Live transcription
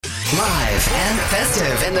Live and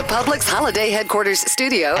festive in the Publix Holiday Headquarters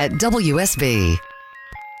studio at WSB.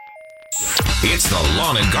 It's the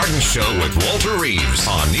Lawn and Garden Show with Walter Reeves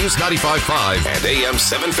on News 95.5 and AM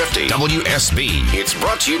 750 WSB. It's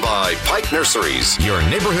brought to you by Pike Nurseries, your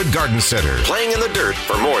neighborhood garden center, playing in the dirt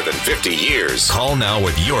for more than 50 years. Call now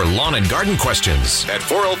with your lawn and garden questions at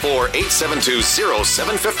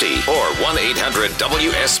 404-872-0750 or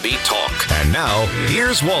 1-800-WSB-TALK. And now,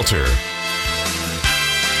 here's Walter.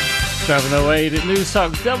 708 at News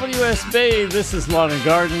Talk WSB. This is Lawn and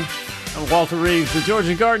Garden. I'm Walter Reeves, the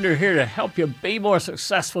Georgia Gardener, here to help you be more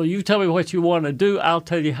successful. You tell me what you want to do, I'll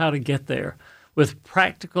tell you how to get there with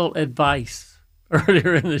practical advice.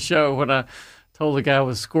 Earlier in the show, when I told the guy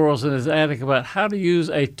with squirrels in his attic about how to use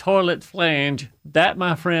a toilet flange, that,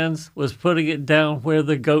 my friends, was putting it down where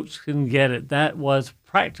the goats can get it. That was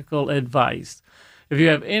practical advice. If you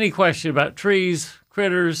have any question about trees,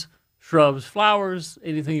 critters, shrubs, flowers,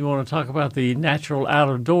 anything you want to talk about the natural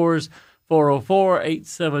outdoors,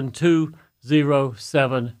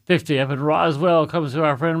 404-872-0750. Up in Roswell comes to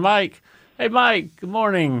our friend Mike. Hey, Mike, good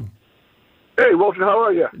morning. Hey, Walter, how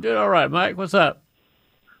are you? Doing all right, Mike. What's up?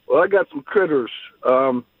 Well, I got some critters.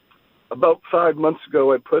 About 5 months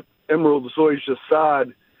ago, I put emerald zoysia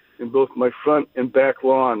sod in both my front and back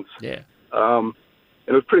lawns. Yeah. And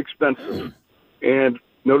it was pretty expensive. And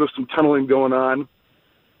noticed some tunneling going on,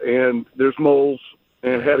 and there's moles,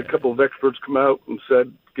 and had a couple of experts come out and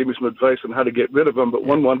gave me some advice on how to get rid of them, but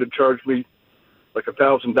one wanted to charge me like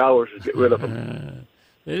 $1,000 to get rid of them.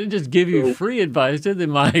 They didn't just give you free advice, did they,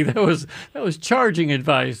 Mike? That was charging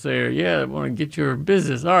advice there. Yeah, I want to get your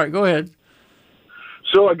business. All right, go ahead.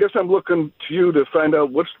 So I guess I'm looking to you to find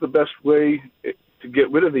out what's the best way to get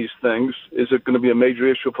rid of these things. Is it going to be a major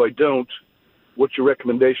issue if I don't? What's your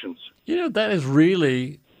recommendations? You know, that is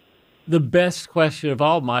really the best question of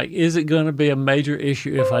all, Mike. Is it going to be a major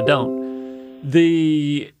issue if I don't?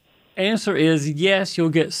 The answer is yes, you'll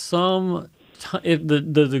get some.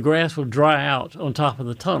 The grass will dry out on top of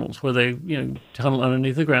the tunnels where they tunnel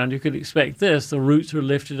underneath the ground. You could expect this. The roots are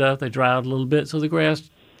lifted up, they dry out a little bit, so the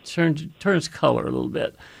grass turns color a little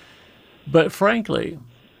bit. But frankly,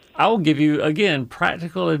 I will give you, again,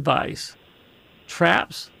 practical advice.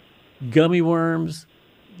 Traps, gummy worms,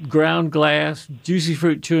 ground glass, juicy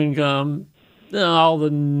fruit chewing gum, all the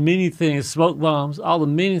many things, smoke bombs, all the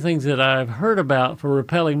many things that I've heard about for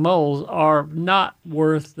repelling moles are not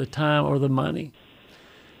worth the time or the money.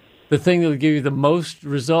 The thing that will give you the most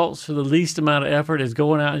results for the least amount of effort is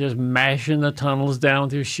going out and just mashing the tunnels down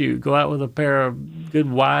with your shoe. Go out with a pair of good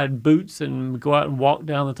wide boots and go out and walk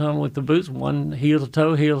down the tunnel with the boots, one heel to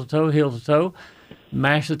toe, heel to toe, heel to toe.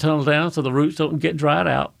 Mash the tunnel down so the roots don't get dried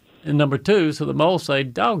out. And number two, so the moles say,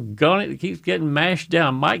 doggone it keeps getting mashed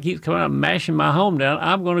down. Mike keeps coming out and mashing my home down.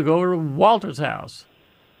 I'm going to go over to Walter's house.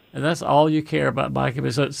 And that's all you care about, Mike. If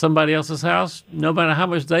it's at somebody else's house, no matter how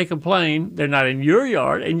much they complain, they're not in your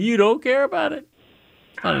yard, and you don't care about it.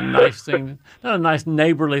 It's not a nice thing, not a nice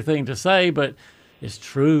neighborly thing to say, but it's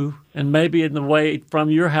true. And maybe in the way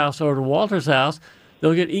from your house over to Walter's house,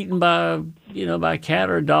 they'll get eaten by a cat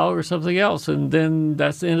or a dog or something else, and then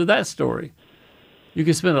that's the end of that story. You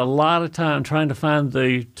can spend a lot of time trying to find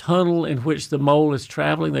the tunnel in which the mole is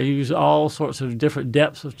traveling. They use all sorts of different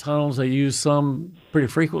depths of tunnels. They use some pretty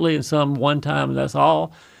frequently and some one time, and that's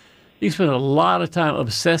all. You can spend a lot of time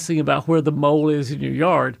obsessing about where the mole is in your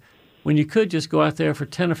yard when you could just go out there for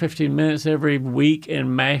 10 or 15 minutes every week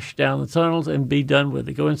and mash down the tunnels and be done with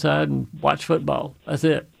it. Go inside and watch football. That's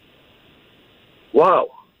it. Wow.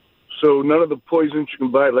 So none of the poisons you can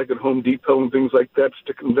buy, like at Home Depot and things like that,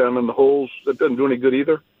 stick them down in the holes, that doesn't do any good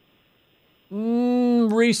either?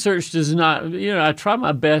 Research does not. I try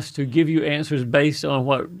my best to give you answers based on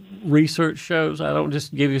what research shows. I don't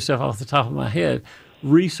just give you stuff off the top of my head.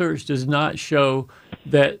 Research does not show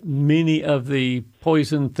that many of the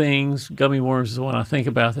poison things, gummy worms is the one I think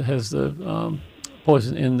about that has the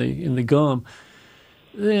poison in the gum.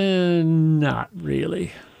 Not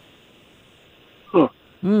really. Huh.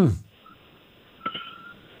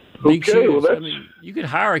 Big Okay, shoes. well, You could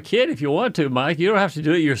hire a kid if you want to, Mike. You don't have to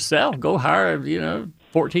do it yourself. Go hire a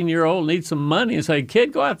 14-year-old, needs some money, and say,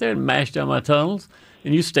 kid, go out there and mash down my tunnels.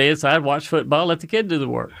 And you stay inside, watch football, let the kid do the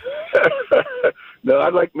work. No, I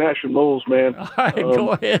like mashing moles, man. All right, go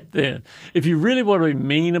ahead then. If you really want to be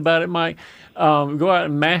mean about it, Mike, go out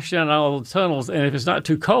and mash down all the tunnels. And if it's not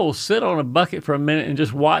too cold, sit on a bucket for a minute and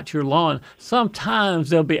just watch your lawn.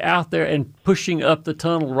 Sometimes they'll be out there and pushing up the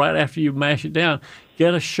tunnel right after you mash it down.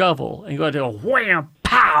 Get a shovel and go out there, wham,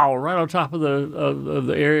 pow, right on top of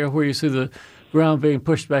the area where you see the ground being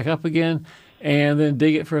pushed back up again. And then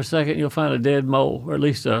dig it for a second, you'll find a dead mole, or at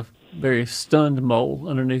least a very stunned mole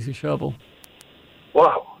underneath your shovel.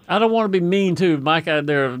 Wow. I don't want to be mean too, Mike.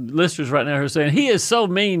 There are listeners right now who are saying he is so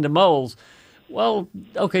mean to moles. Well,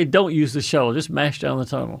 okay, don't use the shovel. Just mash down the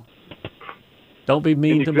tunnel. Don't be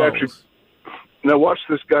mean to moles. Now watch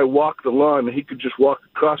this guy walk the lawn. He could just walk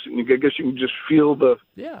across it, and I guess you can just feel the.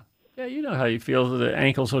 Yeah, you know how you feel. The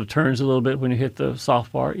ankle sort of turns a little bit when you hit the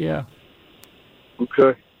soft part. Yeah.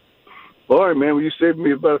 Okay. All right, man. Well, you saved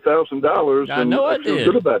me about $1,000. I know I feel did.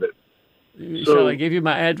 Good about it. Shall I give you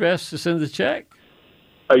my address to send the check?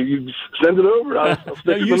 You send it over. I'll stick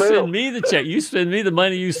No, it in you the mail. send me the check. You send me the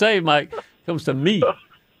money you save, Mike. Comes to me.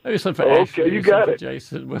 Maybe something for Okay, Ashley. you or got something it. for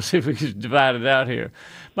Jason. We'll see if we can divide it out here.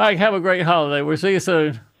 Mike, have a great holiday. We'll see you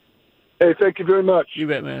soon. Hey, thank you very much. You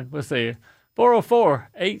bet, man. We'll see you.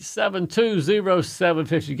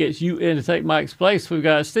 404-872-0750 gets you in to take Mike's place. We've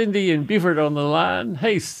got Cindy and Buford on the line.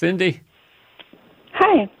 Hey, Cindy.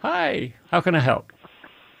 Hi. Hi. How can I help?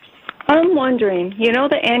 I'm wondering, you know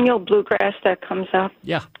the annual bluegrass that comes up?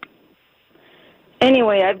 Yeah.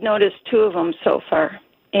 Anyway, I've noticed 2 of them so far,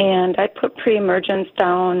 and I put pre-emergence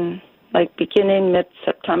down like beginning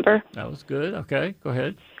mid-September. That was good. Okay, go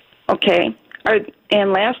ahead. Okay.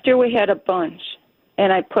 And last year we had a bunch,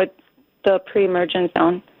 and I put the pre-emergence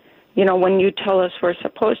down, you know, when you tell us we're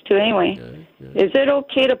supposed to anyway. Good. Is it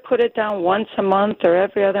okay to put it down once a month or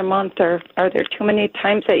every other month, or are there too many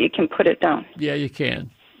times that you can put it down? Yeah, you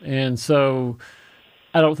can. And so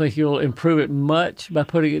I don't think you'll improve it much by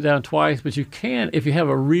putting it down twice, but you can if you have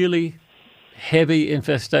a really heavy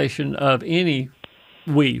infestation of any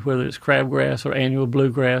weed, whether it's crabgrass or annual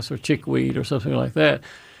bluegrass or chickweed or something like that.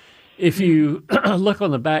 If you look on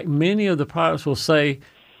the back, many of the products will say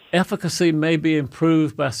efficacy may be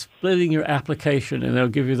improved by splitting your application, and they'll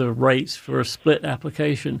give you the rates for a split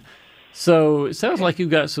application. So it sounds like you've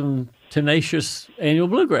got some tenacious annual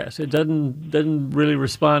bluegrass. It doesn't really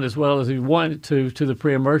respond as well as you want it to the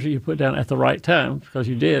pre-emergent you put down at the right time, because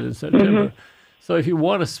you did in September. Mm-hmm. So if you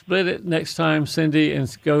want to split it next time, Cindy,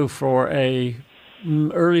 and go for a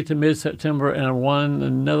early to mid-September and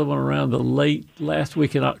another one around the last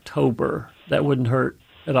week in October, that wouldn't hurt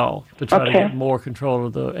at all to try to get more control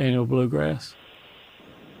of the annual bluegrass.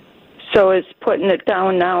 So is putting it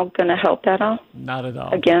down now going to help at all? Not at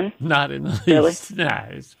all. Again? Not in the least. Really? Nah,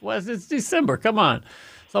 it's December. Come on.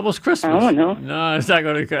 It's almost Christmas. I don't know. No, it's not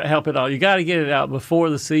going to help at all. You got to get it out before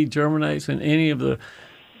the seed germinates, and any of the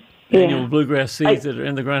annual bluegrass seeds that are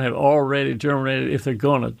in the ground have already germinated if they're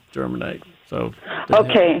going to germinate. So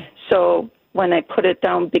okay, so when I put it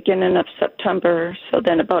down beginning of September, so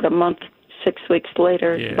then about a month, 6 weeks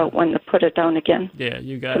later, is about when to put it down again. Yeah,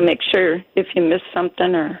 you got to make sure if you miss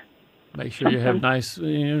something or make sure you have nice,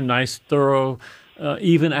 thorough,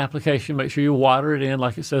 even application. Make sure you water it in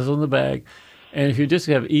like it says on the bag. And if you just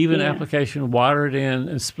have even application, water it in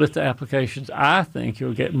and split the applications, I think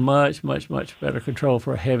you'll get much, much, much better control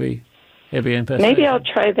for a heavy infestation. Maybe I'll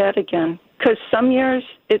try that again. Because some years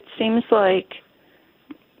it seems like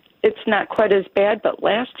it's not quite as bad, but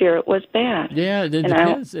last year it was bad. Yeah, it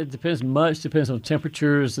depends. It depends on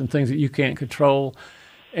temperatures and things that you can't control.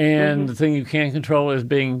 And the thing you can control is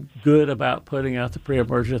being good about putting out the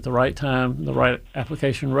pre-emergent at the right time, the right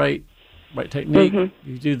application rate, right technique.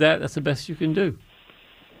 You do that, that's the best you can do.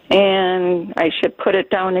 And I should put it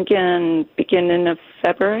down again beginning of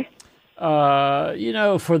February?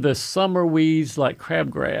 For the summer weeds like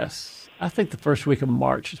crabgrass, I think the first week of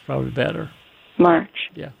March is probably better. March?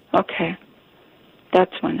 Yeah. Okay.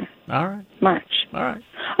 That's when. All right. March. All right.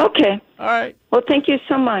 Okay. All right. Well, thank you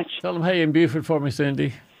so much. Tell them hey in Buford for me,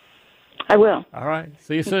 Cindy. I will. All right.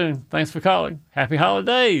 See you soon. Thanks for calling. Happy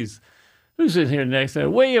holidays. Who's in here next?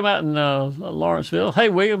 William out in Lawrenceville. Hey,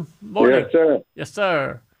 William. Morning. Yes, sir. Yes,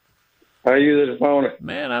 sir. How are you this morning?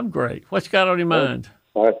 Man, I'm great. What you got on your mind?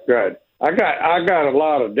 That's great. I got a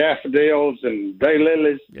lot of daffodils and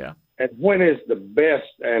daylilies. Yeah. And when is the best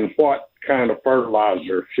and what kind of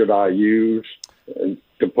fertilizer should I use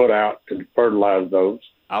to put out to fertilize those?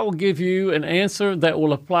 I will give you an answer that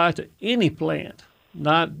will apply to any plant,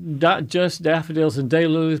 not just daffodils and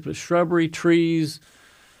daylilies, but shrubbery, trees,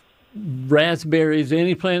 raspberries,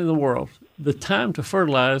 any plant in the world. The time to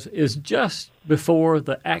fertilize is just before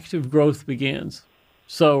the active growth begins.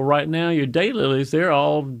 So right now, your daylilies, they're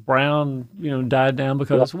all brown, died down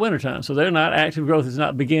because it's wintertime. So they're not, active growth is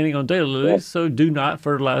not beginning on daylilies, so do not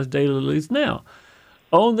fertilize daylilies now.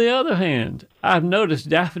 On the other hand, I've noticed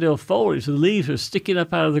daffodil foliage, the leaves are sticking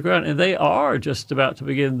up out of the ground, and they are just about to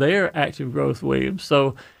begin their active growth, William.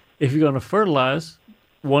 So if you're going to fertilize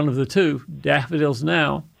one of the two, daffodils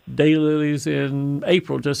now, daylilies in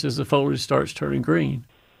April, just as the foliage starts turning green.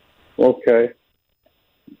 Okay.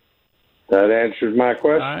 That answers my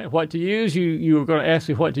question. All right, what to use? You were going to ask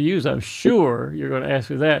me what to use. I'm sure you're going to ask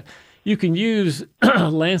me that. You can use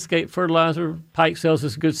landscape fertilizer. Pike sells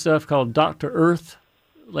this good stuff called Dr. Earth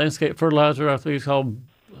landscape fertilizer. I think it's called,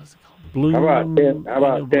 Bloom. How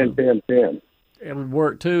about 10-10-10? It would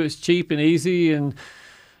work too. It's cheap and easy. And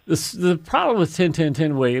the problem with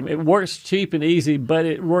 10-10-10, William, it works cheap and easy, but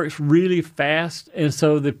it works really fast. And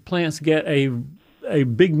so the plants get a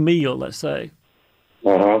big meal, let's say.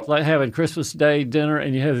 It's like having Christmas Day dinner,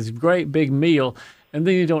 and you have this great big meal, and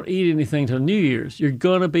then you don't eat anything till New Year's. You're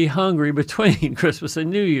going to be hungry between Christmas and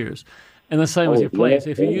New Year's. And the same with your plants.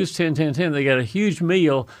 If you use 10-10-10, they get a huge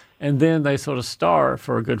meal, and then they sort of starve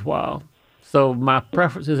for a good while. So my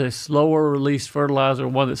preference is a slower release fertilizer,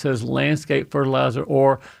 one that says landscape fertilizer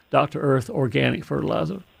or Dr. Earth organic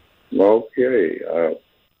fertilizer. Okay.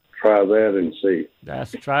 Try that and see.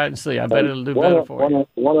 Try it and see. I bet it'll do better for you.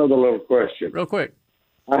 One other little question. Real quick.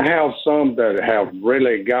 I have some that have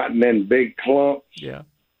really gotten in big clumps. Yeah.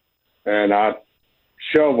 And I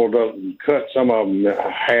shoveled up and cut some of them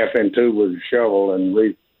half in two with a shovel and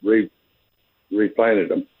replanted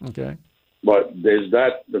them. Okay. But is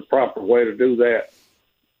that the proper way to do that?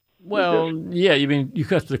 Well, yeah. You mean you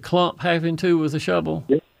cut the clump half in two with a shovel?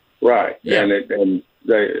 Right. Yeah. And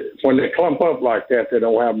when they clump up like that, they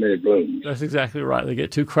don't have many blooms. That's exactly right. They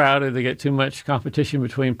get too crowded. They get too much competition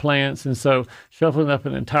between plants. And so shoveling up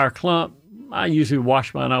an entire clump, I usually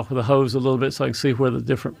wash mine off with a hose a little bit so I can see where the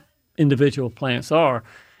different individual plants are.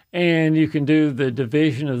 And you can do the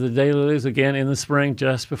division of the daylilies again in the spring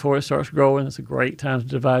just before it starts growing. It's a great time to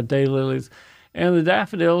divide daylilies. And the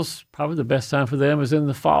daffodils, probably the best time for them is in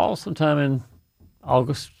the fall, sometime in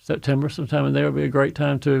August, September, sometime in there will be a great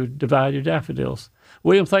time to divide your daffodils.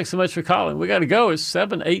 William, thanks so much for calling. We got to go. It's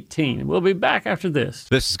 7:18. We'll be back after this.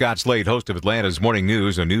 This is Scott Slade, host of Atlanta's Morning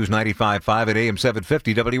News on News 95.5 at AM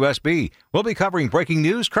 750 WSB. We'll be covering breaking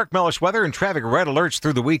news, Kirk Mellish weather, and traffic red alerts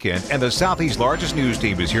through the weekend. And the Southeast's largest news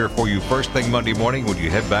team is here for you first thing Monday morning when you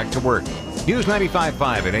head back to work. News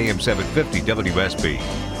 95.5 at AM 750 WSB.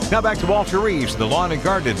 Now back to Walter Reeves, the lawn and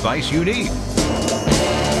garden advice you need.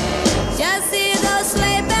 Just see those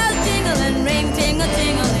sleigh bells jingle and ring, tingle,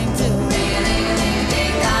 tingling too.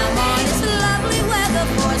 Come on, it's lovely weather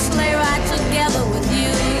for a sleigh ride together with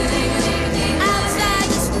you. Outside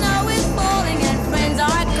the snow is falling and friends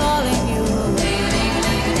are calling you.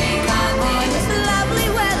 Come on, it's lovely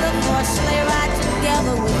weather for a sleigh ride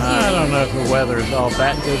together with you. I don't know if the weather is all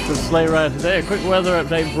that good for the sleigh ride today. A quick weather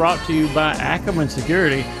update brought to you by Ackerman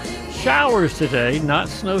Security. Showers today, not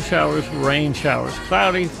snow showers, rain showers.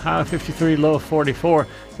 Cloudy, high of 53, low of 44.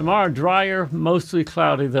 Tomorrow, drier, mostly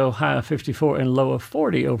cloudy, though, high of 54 and low of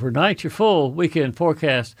 40 overnight. Your full weekend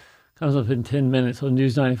forecast comes up in 10 minutes on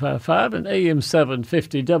News 95.5 and AM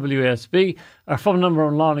 750 WSB. Our phone number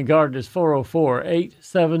on Lawn and Garden is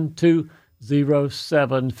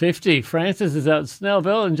 404-872-0750. Francis is out in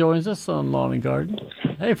Snellville and joins us on Lawn and Garden.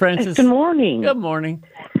 Hey, Francis. Good morning. Good morning.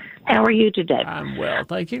 How are you today? I'm well,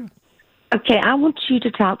 thank you. Okay, I want you to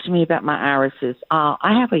talk to me about my irises.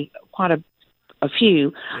 I have quite a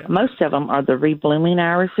few. Yeah. Most of them are the reblooming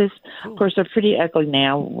irises. Cool. Of course, they're pretty ugly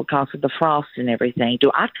now because of the frost and everything.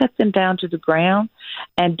 Do I cut them down to the ground,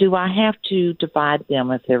 and do I have to divide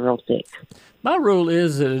them if they're real thick? My rule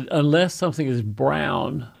is that unless something is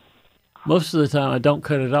brown, most of the time I don't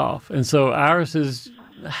cut it off. And so irises,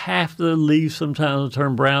 half the leaves sometimes will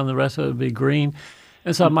turn brown, the rest of it will be green.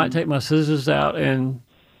 And so I might take my scissors out and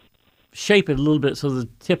shape it a little bit so the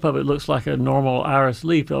tip of it looks like a normal iris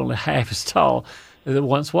leaf, only half as tall as it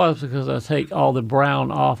once was, because I take all the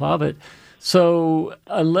brown off of it. So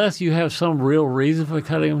unless you have some real reason for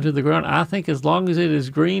cutting them to the ground, I think as long as it is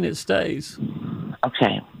green, it stays.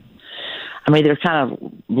 Okay. I mean, they're kind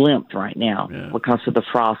of limp right now because of the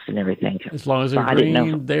frost and everything. As long as they're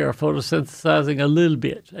green, they are photosynthesizing a little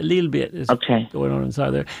bit. A little bit is going on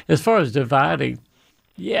inside there. As far as dividing,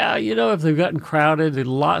 yeah, you know, if they've gotten crowded, there's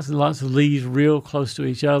lots and lots of leaves real close to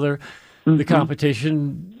each other, the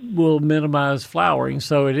competition will minimize flowering.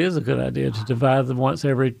 So it is a good idea to divide them once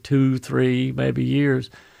every 2, 3, maybe years.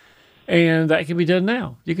 And that can be done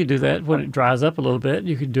now. You can do that when it dries up a little bit.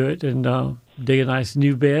 You can do it and dig a nice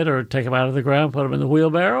new bed or take them out of the ground, put them in the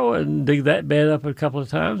wheelbarrow and dig that bed up a couple of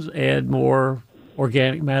times, add more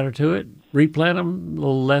organic matter to it, replant them a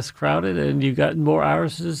little less crowded, and you've got more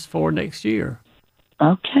irises for next year.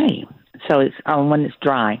 Okay. So it's when it's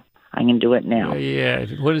dry, I can do it now. Yeah,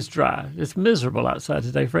 when it's dry. It's miserable outside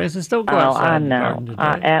today, Francis. Don't go outside. I know.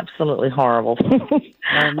 Absolutely horrible.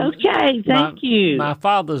 Okay, thank you. My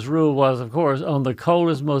father's rule was, of course, on the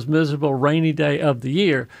coldest, most miserable, rainy day of the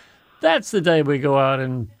year, That's the day we go out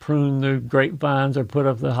and prune the grapevines or put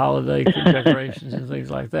up the holiday decorations and things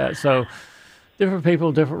like that. So different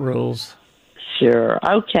people, different rules. Sure.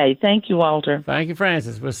 Okay. Thank you, Walter. Thank you,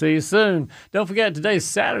 Francis. We'll see you soon. Don't forget, today's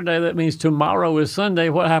Saturday. That means tomorrow is Sunday.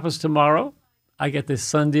 What happens tomorrow? I get this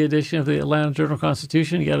Sunday edition of the Atlanta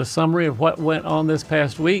Journal-Constitution. You got a summary of what went on this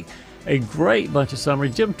past week. A great bunch of summary.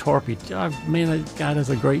 Jim Torpey, man, that guy does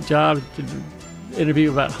a great job.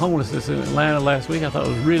 Interview about homelessness in Atlanta last week. I thought it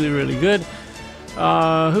was really, really good.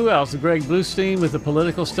 Who else? Greg Bluestein with the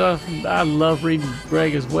political stuff. I love reading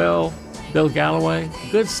Greg as well. Bill Galloway.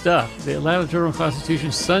 Good stuff. The Atlanta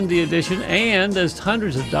Journal-Constitution Sunday edition. And there's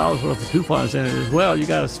hundreds of dollars worth of coupons in it as well. You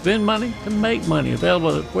got to spend money to make money.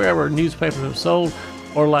 Available at wherever newspapers are sold.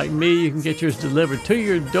 Or like me, you can get yours delivered to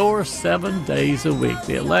your door 7 days a week.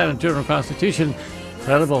 The Atlanta Journal-Constitution.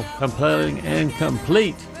 Credible, compelling, and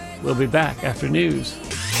complete. We'll be back after news.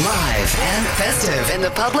 Live and festive in the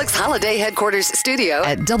Publix Holiday Headquarters studio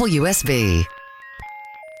at WSB.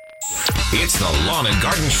 It's the Lawn and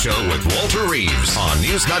Garden Show with Walter Reeves on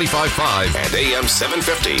News 95.5 and AM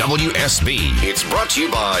 750 WSB. It's brought to you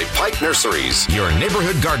by Pike Nurseries, your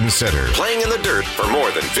neighborhood garden center, playing in the dirt for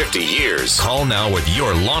more than 50 years. Call now with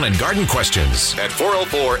your lawn and garden questions at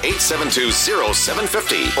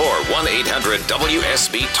 404-872-0750 or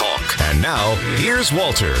 1-800-WSB-TALK. And now, here's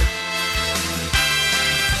Walter.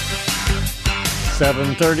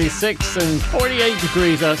 7:36 and 48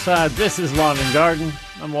 degrees outside. This is Lawn and Garden.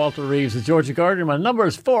 I'm Walter Reeves of Georgia Garden. My number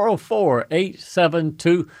is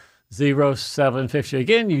 404-872-0750.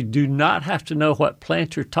 Again, you do not have to know what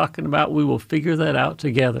plant you're talking about. We will figure that out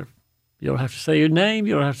together. You don't have to say your name.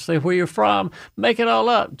 You don't have to say where you're from. Make it all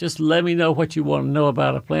up. Just let me know what you want to know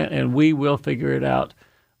about a plant, and we will figure it out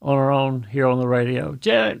on our own here on the radio.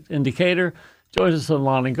 Janet in Decatur joins us on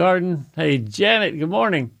Lawn and Garden. Hey, Janet, good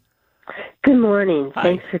morning. Good morning. Hi.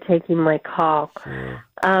 Thanks for taking my call. Sure.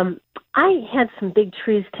 I had some big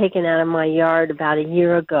trees taken out of my yard about a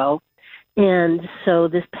year ago, and so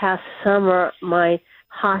this past summer, my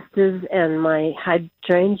hostas and my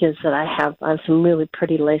hydrangeas that I have some really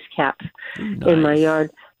pretty lace caps in my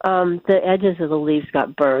yard. The edges of the leaves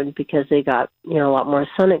got burned because they got a lot more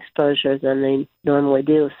sun exposure than they normally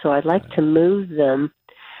do. So I'd like to move them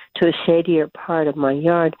to a shadier part of my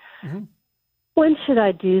yard. Mm-hmm. When should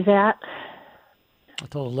I do that? I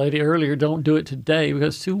told a lady earlier, don't do it today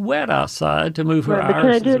because it's too wet outside to move her Right, but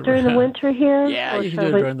irises can I do it during the winter here? Yeah, Or you can shall do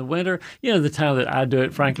it we- during the winter. You know, the time that I do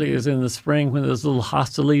it, frankly, is in the spring when those little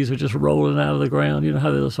hosta leaves are just rolling out of the ground. You know how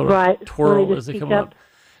they sort of Right, twirl when they as they just come peek up. up.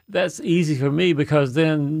 That's easy for me because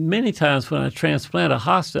then many times when I transplant a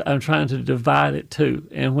hosta, I'm trying to divide it too.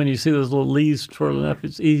 And when you see those little leaves twirling up,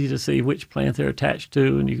 it's easy to see which plant they're attached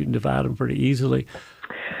to, and you can divide them pretty easily.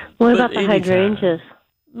 What But about the anytime. hydrangeas?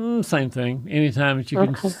 Same thing. Anytime that you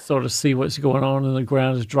can Okay. sort of see what's going on and the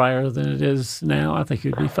ground is drier than it is now, I think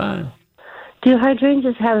you'd be fine. Do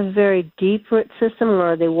hydrangeas have a very deep root system,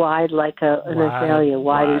 or are they wide like an azalea,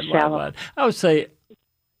 wide and shallow? wide. I would say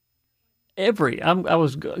I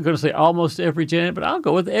was going to say almost every, Janet, but I'll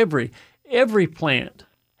go with every. Every plant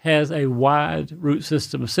has a wide root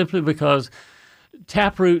system simply because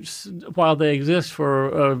tap roots, while they exist for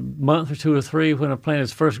a month or two or three when a plant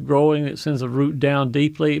is first growing, it sends a root down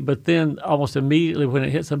deeply, but then almost immediately when it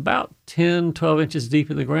hits about 10, 12 inches deep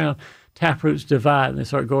in the ground, tap roots divide and they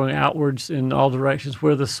start going outwards in all directions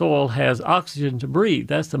where the soil has oxygen to breathe.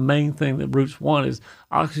 That's the main thing that roots want is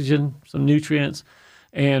oxygen, some nutrients,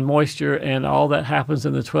 and moisture, and all that happens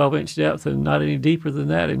in the 12-inch depth and not any deeper than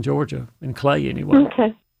that in Georgia, in clay anyway.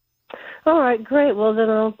 Okay. All right, great. Well, then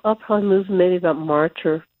I'll probably move maybe about March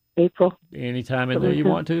or April. Anytime in there you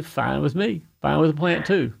want to, fine with me. Fine with the plant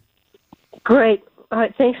too. Great. All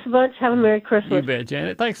right, thanks a bunch. Have a Merry Christmas. You bet,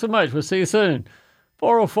 Janet. Thanks so much. We'll see you soon.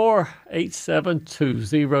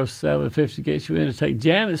 404-872-0750 gets you in to take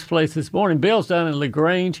Janet's place this morning. Bill's down in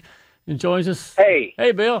LaGrange and joins us. Hey.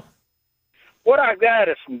 Hey, Bill. What I've got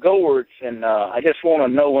is some gourds, and I just want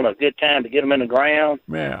to know when a good time to get them in the ground.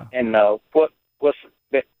 Yeah. And what's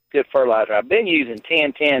good fertilizer. I've been using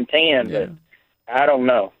 10-10-10, but I don't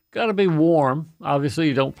know. Got to be warm. Obviously,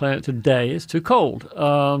 you don't plant it today. It's too cold.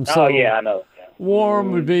 Oh, yeah, I know.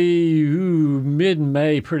 Warm would be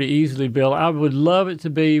mid-May pretty easily, Bill. I would love it to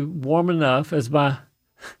be warm enough, as my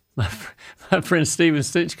friend Stephen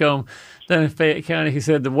Stinchcomb down in Fayette County, he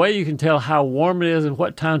said the way you can tell how warm it is and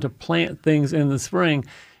what time to plant things in the spring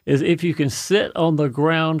is if you can sit on the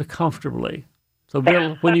ground comfortably. So,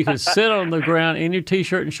 Bill, when you can sit on the ground in your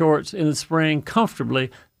T-shirt and shorts in the spring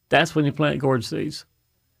comfortably, that's when you plant gourd seeds.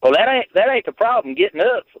 Well, that ain't the problem. Getting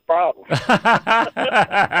up's the problem.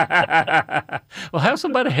 Well, have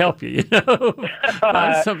somebody help you.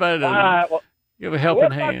 Find somebody to give a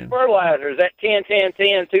helping hand. What about fertilizer? Is that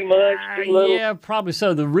 10-10-10 too much, too little? Yeah, probably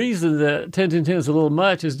so. The reason that 10-10-10 is a little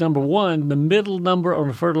much is, number one, the middle number on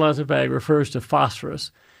the fertilizer bag refers to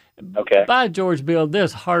phosphorus. Okay. By George, Bill,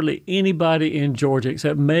 there's hardly anybody in Georgia,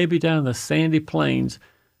 except maybe down in the Sandy Plains,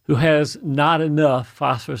 who has not enough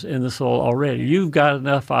phosphorus in the soil already. You've got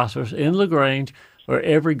enough phosphorus in LaGrange for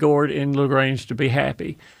every gourd in LaGrange to be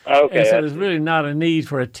happy. Okay. And so there's really not a need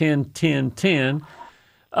for a 10-10-10.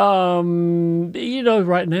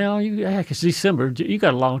 Right now, it's December. You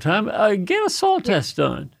got a long time. Get a soil test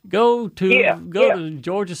done. Go to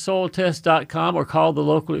georgiasoiltest.com or call the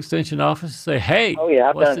local extension office and say, hey,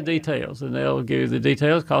 what's the details? And they'll give you the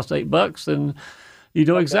details. Cost $8, and you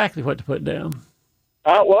know exactly what to put down.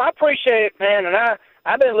 Well, I appreciate it, man, and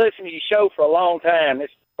I've been listening to your show for a long time. This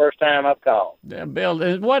is the first time I've called. Yeah, Bill,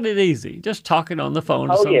 it wasn't easy. Just talking on the phone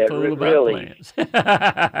to some fool about plants.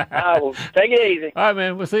 Well, take it easy. All right,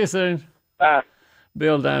 man. We'll see you soon. Bye.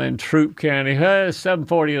 Bill down in Troup County. Hey, it's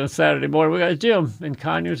 7:40 on Saturday morning. We got Jim in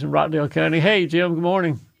Conyers in Rockdale County. Hey, Jim, good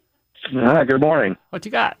morning. Hi, good morning. What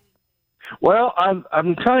you got? Well, I'm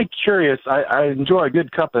kind of curious. I enjoy a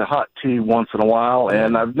good cup of hot tea once in a while,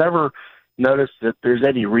 and I've never noticed that there's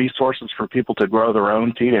any resources for people to grow their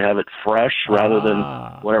own tea, to have it fresh rather than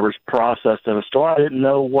whatever's processed in a store. I didn't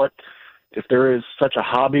know if there is such a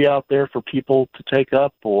hobby out there for people to take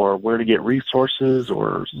up, or where to get resources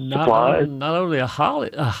or supplies. Not only a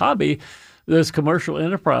hobby, there's commercial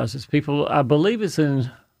enterprises. People, I believe it's in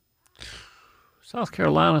South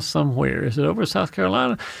Carolina somewhere. Is it over South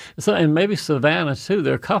Carolina? And maybe Savannah, too.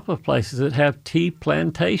 There are a couple of places that have tea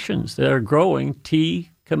plantations that are growing tea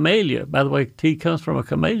camellia. By the way, tea comes from a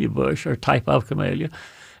camellia bush, or type of camellia.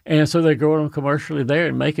 And so they're growing them commercially there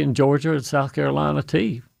and making Georgia and South Carolina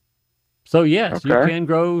tea. So, yes, you can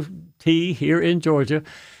grow tea here in Georgia.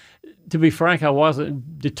 To be frank, I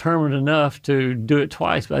wasn't determined enough to do it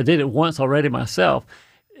twice, but I did it once already myself.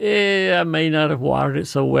 I may not have watered it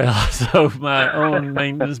so well, so my own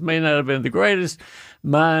maintenance may not have been the greatest.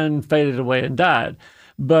 Mine faded away and died.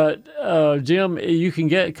 But, Jim, you can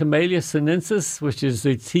get Camellia sinensis, which is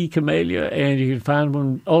the tea camellia, and you can find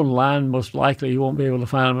them online. Most likely you won't be able to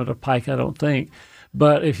find them at a Pike, I don't think.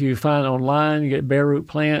 But if you find online, you get bare root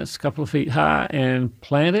plants a couple of feet high and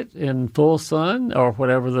plant it in full sun, or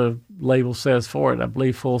whatever the label says for it. I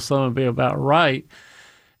believe full sun would be about right.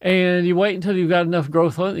 And you wait until you've got enough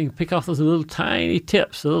growth on it. You can pick off those little tiny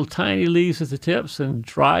tips, the little tiny leaves at the tips, and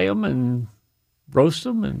dry them and roast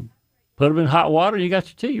them and put them in hot water, and you got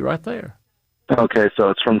your tea right there. Okay, so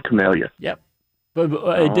it's from camellia. Yep. But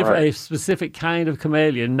a specific kind of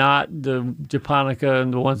camellia, not the japonica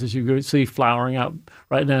and the ones that you see flowering out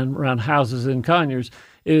right now around houses in Conyers.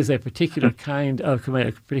 It is a particular kind of camellia,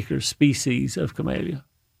 a particular species of camellia.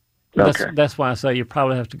 That's why I say you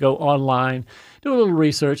probably have to go online, do a little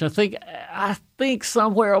research. I think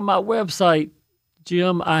somewhere on my website,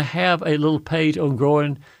 Jim, I have a little page on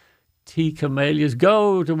growing tea camellias.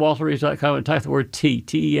 Go to walterreeves.com and type the word tea,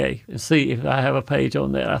 T-E-A, and see if I have a page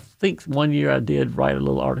on that. I think one year I did write a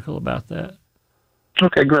little article about that.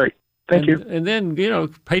 Okay, great. Thank you. And then,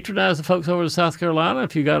 patronize the folks over to South Carolina.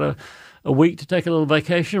 If you got a week to take a little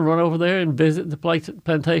vacation, run over there and visit the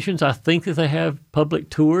plantations. I think that they have public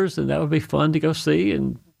tours, and that would be fun to go see.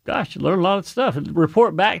 And gosh, you learn a lot of stuff.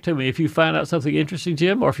 Report back to me if you find out something interesting,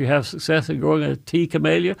 Jim, or if you have success in growing a tea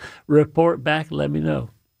camellia. Report back, let me know.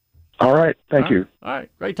 All right. Thank you. All right.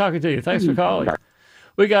 Great talking to you. Thanks for calling.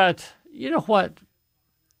 We got,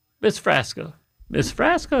 Miss Frasca. Miss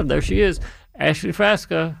Frasca, there she is. Ashley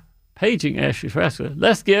Frasca, paging Ashley Frasca.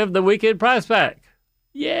 Let's give the weekend prize back.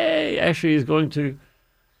 Yay! Ashley is going to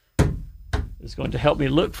help me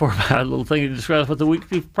look for my little thing that describes what the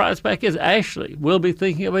weekly prize pack is. Ashley will be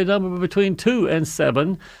thinking of a number between 2 and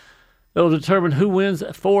 7. That will determine who wins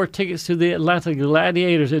 4 tickets to the Atlanta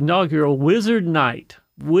Gladiators inaugural Wizard Night.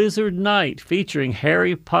 Wizard Night, featuring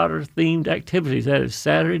Harry Potter-themed activities. That is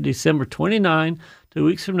Saturday, December 29, 2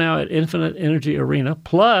 weeks from now at Infinite Energy Arena,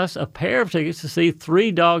 plus a pair of tickets to see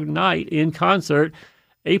Three Dog Night in concert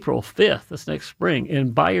April 5th, that's next spring,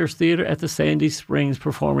 in Byers Theater at the Sandy Springs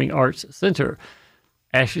Performing Arts Center.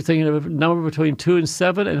 Ashley thinking of a number between 2 and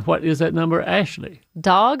 7, and what is that number, Ashley?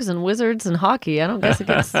 Dogs and wizards and hockey. I don't guess it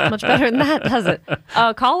gets much better than that, does it?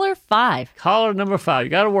 Caller 5. Caller number 5. You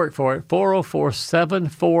got to work for it.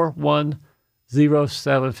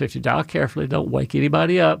 404-741-0750. Dial carefully. Don't wake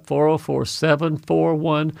anybody up.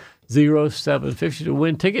 404-741-0750 to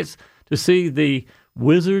win tickets to see the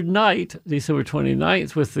Wizard Night, December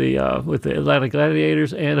 29th, with the Atlanta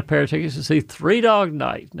Gladiators, and a pair of tickets to see Three Dog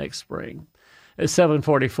Night next spring. At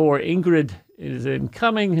 7:44, Ingrid is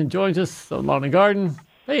incoming and joins us on Lawn and Garden.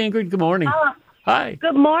 Hey, Ingrid, good morning. Hi.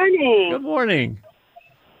 Good morning. Good morning.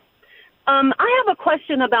 I have a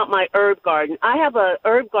question about my herb garden. I have a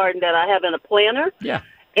herb garden that I have in a planter. Yeah.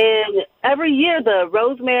 And every year the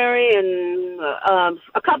rosemary and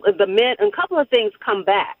the mint and a couple of things come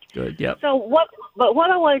back. Good, yep. So what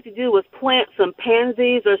I wanted to do was plant some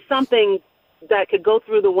pansies or something that could go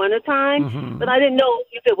through the wintertime, Mm-hmm. but I didn't know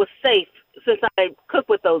if it was safe since I cook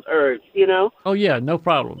with those herbs, you know? Oh, yeah, no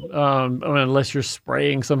problem. I mean, unless you're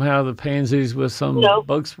spraying somehow the pansies with some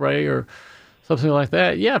bug spray or something like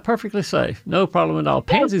that. Yeah, perfectly safe. No problem at all.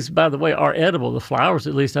 Pansies, by the way, are edible. The flowers,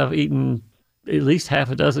 at least I've eaten at least half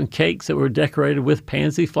a dozen cakes that were decorated with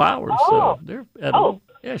pansy flowers. So they're edible.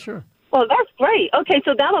 Yeah, sure. Well, that's great. Okay,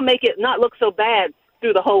 so that'll make it not look so bad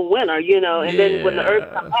through the whole winter, you know, and then when the herbs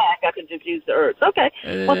come back, I can just use the herbs. Okay.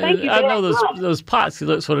 Well, thank you. I know those pots can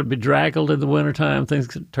look sort of bedraggled in the wintertime. Things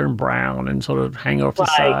can turn brown and sort of hang off the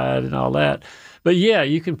side and all that. But, yeah,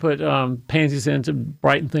 you can put pansies in to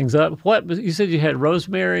brighten things up. What you said you had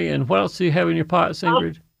rosemary, and what else do you have in your pots,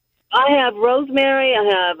 Ingrid? I have rosemary, I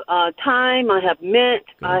have thyme, I have mint,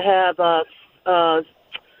 I have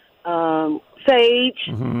sage,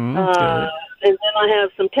 and then I have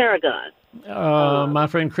some tarragon. My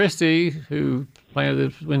friend Christy, who planted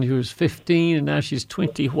it when she was 15, and now she's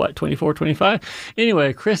 24, 25?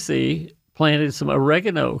 Anyway, Christy planted some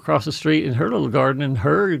oregano across the street in her little garden, and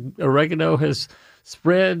her oregano has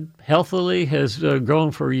spread healthily, has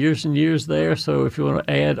grown for years and years there. So if you want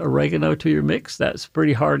to add oregano to your mix, that's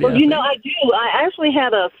pretty hardy. Well, you know, I do. I actually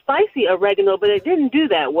had a spicy oregano, but it didn't do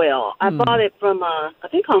that well. I bought it from, I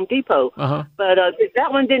think, Home Depot. But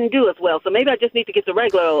that one didn't do as well. So maybe I just need to get the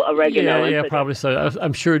regular oregano. Yeah, probably so.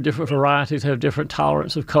 I'm sure different varieties have different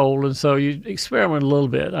tolerance of cold, and so you experiment a little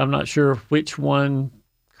bit. I'm not sure which one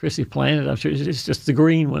Chrissy planted. I'm sure it's just the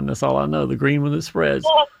green one. That's all I know, the green one that spreads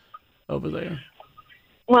over there.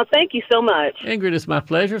 Well, thank you so much. Ingrid, it's my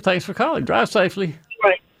pleasure. Thanks for calling. Drive safely.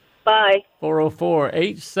 Right. Bye.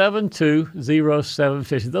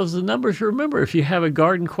 404-872-0750. Those are the numbers you remember. If you have a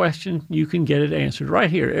garden question, you can get it answered right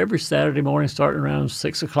here every Saturday morning starting around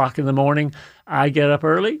 6 o'clock in the morning. I get up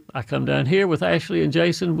early. I come down here with Ashley and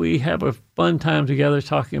Jason. We have a fun time together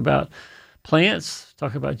talking about plants,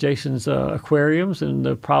 talking about Jason's aquariums and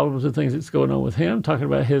the problems and things that's going on with him, talking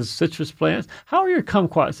about his citrus plants. How are your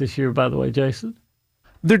kumquats this year, by the way, Jason?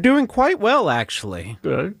 They're doing quite well, actually.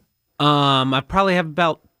 Good. I probably have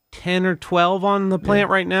about 10 or 12 on the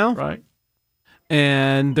plant right now. Right.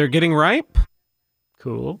 And they're getting ripe.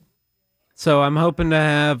 Cool. So I'm hoping to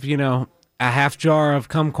have, a half jar of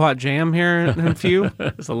kumquat jam here in a few.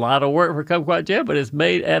 It's a lot of work for kumquat jam, but it's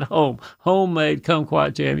made at home. Homemade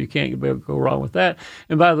kumquat jam. You can't go wrong with that.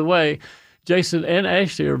 And by the way, Jason and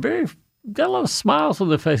Ashley are got a lot of smiles on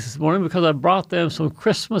their faces this morning because I brought them some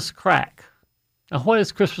Christmas crack. Now, what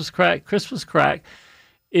is Christmas crack? Christmas crack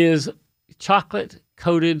is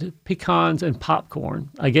chocolate-coated pecans and popcorn.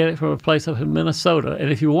 I get it from a place up in Minnesota.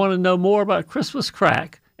 And if you want to know more about Christmas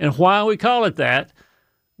crack and why we call it that,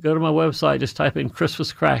 go to my website, just type in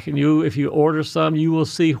Christmas crack, and if you order some, you will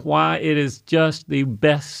see why it is just the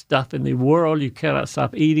best stuff in the world. You cannot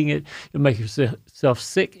stop eating it. You'll make yourself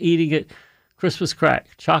sick eating it. Christmas crack,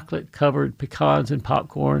 chocolate-covered pecans and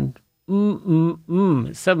popcorn.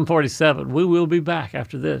 It's 7:47. We will be back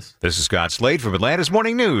after this. This is Scott Slade from Atlanta's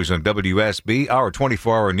Morning News on WSB. Our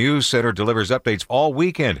 24-hour news center delivers updates all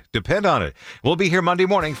weekend. Depend on it. We'll be here Monday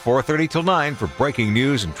morning, 4:30 till 9 for breaking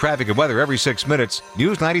news and traffic and weather every 6 minutes.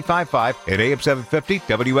 News 95.5 at AM 750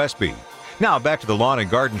 WSB. Now back to the Lawn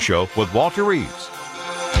and Garden Show with Walter Reeves.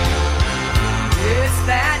 It's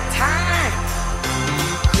that time.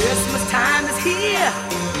 Christmas time is here.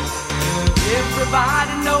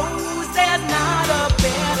 Everybody knows there's not a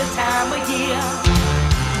better time of year.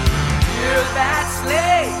 Hear that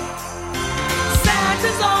sleigh,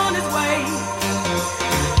 Santa's on his way.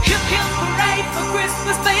 Hip hip hooray for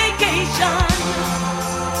Christmas vacation.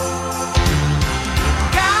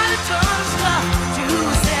 Got a ton of stuff to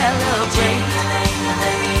celebrate.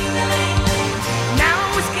 Now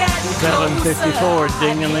it's getting 7:54,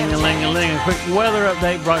 ding-a-ling-a-ling-a-ling. A quick weather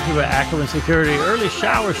update brought to you by Ackerman Security. Early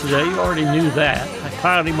showers today, you already knew that.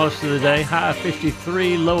 Cloudy most of the day, high of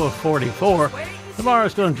 53, low of 44.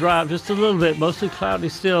 Tomorrow's going to drop just a little bit, mostly cloudy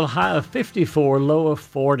still, high of 54, low of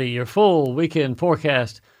 40. Your full weekend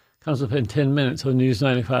forecast comes up in 10 minutes on News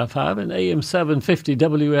 95.5 and AM 750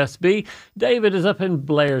 WSB. David is up in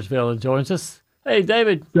Blairsville and joins us. Hey,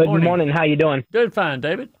 David. Good morning. How you doing? Good, fine,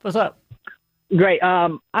 David. What's up? Great. I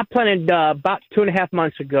planted about 2.5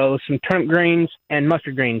 months ago some turnip greens and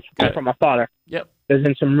mustard greens from my father. Yep. It was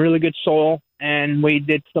in some really good soil, and we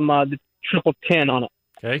did some the triple 10 on it.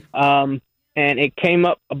 Okay. And it came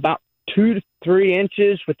up about 2 to 3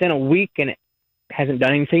 inches within a week, and it hasn't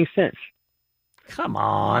done anything since. Come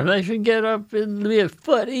on, they should get up and be a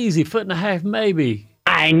foot easy, 1.5 feet maybe.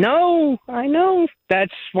 I know.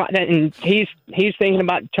 That's why. And he's thinking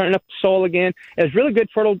about turning up the soil again. It was really good,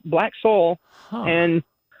 fertile black soil, and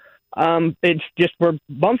it's just we're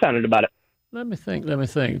bumfounded about it. Let me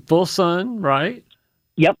think. Full sun, right?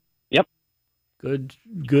 Yep.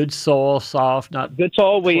 Good soil, soft, not good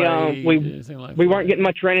soil. We anything like we weren't getting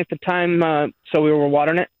much rain at the time, so we were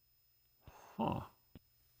watering it.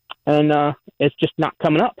 And it's just not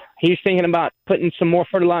coming up. He's thinking about putting some more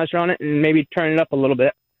fertilizer on it and maybe turning it up a little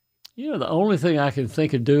bit. You know, the only thing I can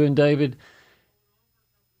think of doing, David,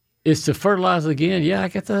 is to fertilize again. Yeah, I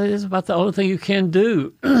get that. It's about the only thing you can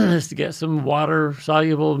do is to get some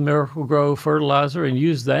water-soluble Miracle-Gro fertilizer and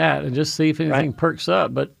use that and just see if anything perks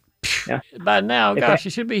up. But by now, gosh,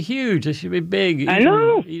 it should be huge. It should be big. I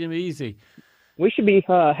know. Eat them easy. We should be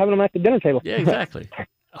having them at the dinner table. Yeah, exactly.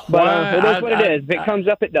 But it is what it is. If it comes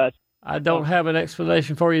up, it does. I don't have an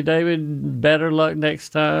explanation for you, David. Better luck next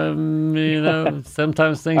time. You know,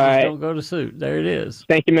 sometimes things just don't go to suit. There it is.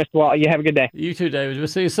 Thank you, Mr. Walt. You have a good day. You too, David. We'll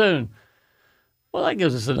see you soon. Well, that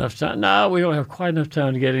gives us enough time. No, we don't have quite enough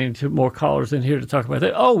time to get into more callers in here to talk about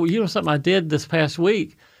that. Oh, you know something I did this past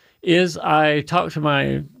week is I talked to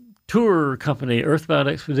my tour company, Earthbound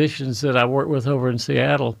Expeditions, that I work with over in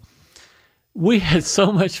Seattle. We had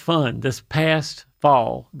so much fun this past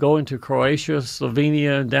fall going to Croatia,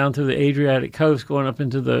 Slovenia, down through the Adriatic coast, going up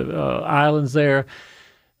into the islands there.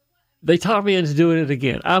 They talked me into doing it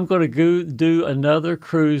again. I'm going to do another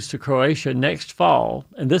cruise to Croatia next fall,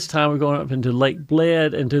 and this time we're going up into Lake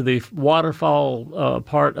Bled, into the waterfall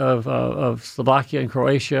part of Slovakia and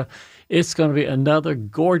Croatia. It's going to be another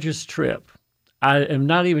gorgeous trip. I am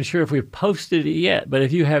not even sure if we've posted it yet, but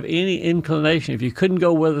if you have any inclination, if you couldn't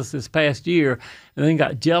go with us this past year and then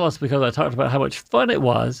got jealous because I talked about how much fun it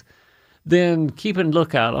was, then keep a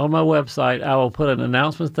lookout on my website. I will put an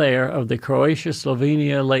announcement there of the Croatia,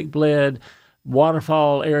 Slovenia, Lake Bled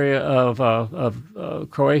waterfall area of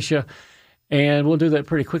Croatia, and we'll do that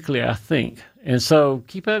pretty quickly, I think. And so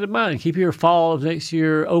keep that in mind. Keep your fall of next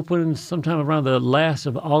year open sometime around the last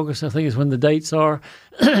of August, I think is when the dates are.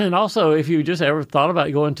 And also, if you just ever thought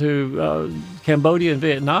about going to Cambodia and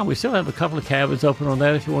Vietnam, we still have a couple of cabins open on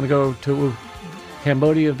that if you want to go to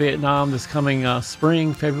Cambodia, Vietnam this coming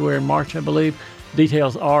spring, February and March, I believe.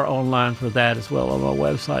 Details are online for that as well on our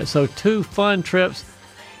website. So 2 fun trips,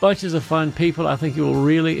 bunches of fun people. I think you will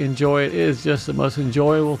really enjoy it. It is just the most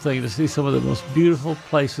enjoyable thing to see some of the most beautiful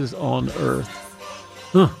places on earth.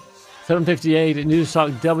 7:58 at News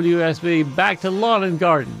Talk WSB. Back to Lawn and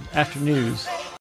Garden after news.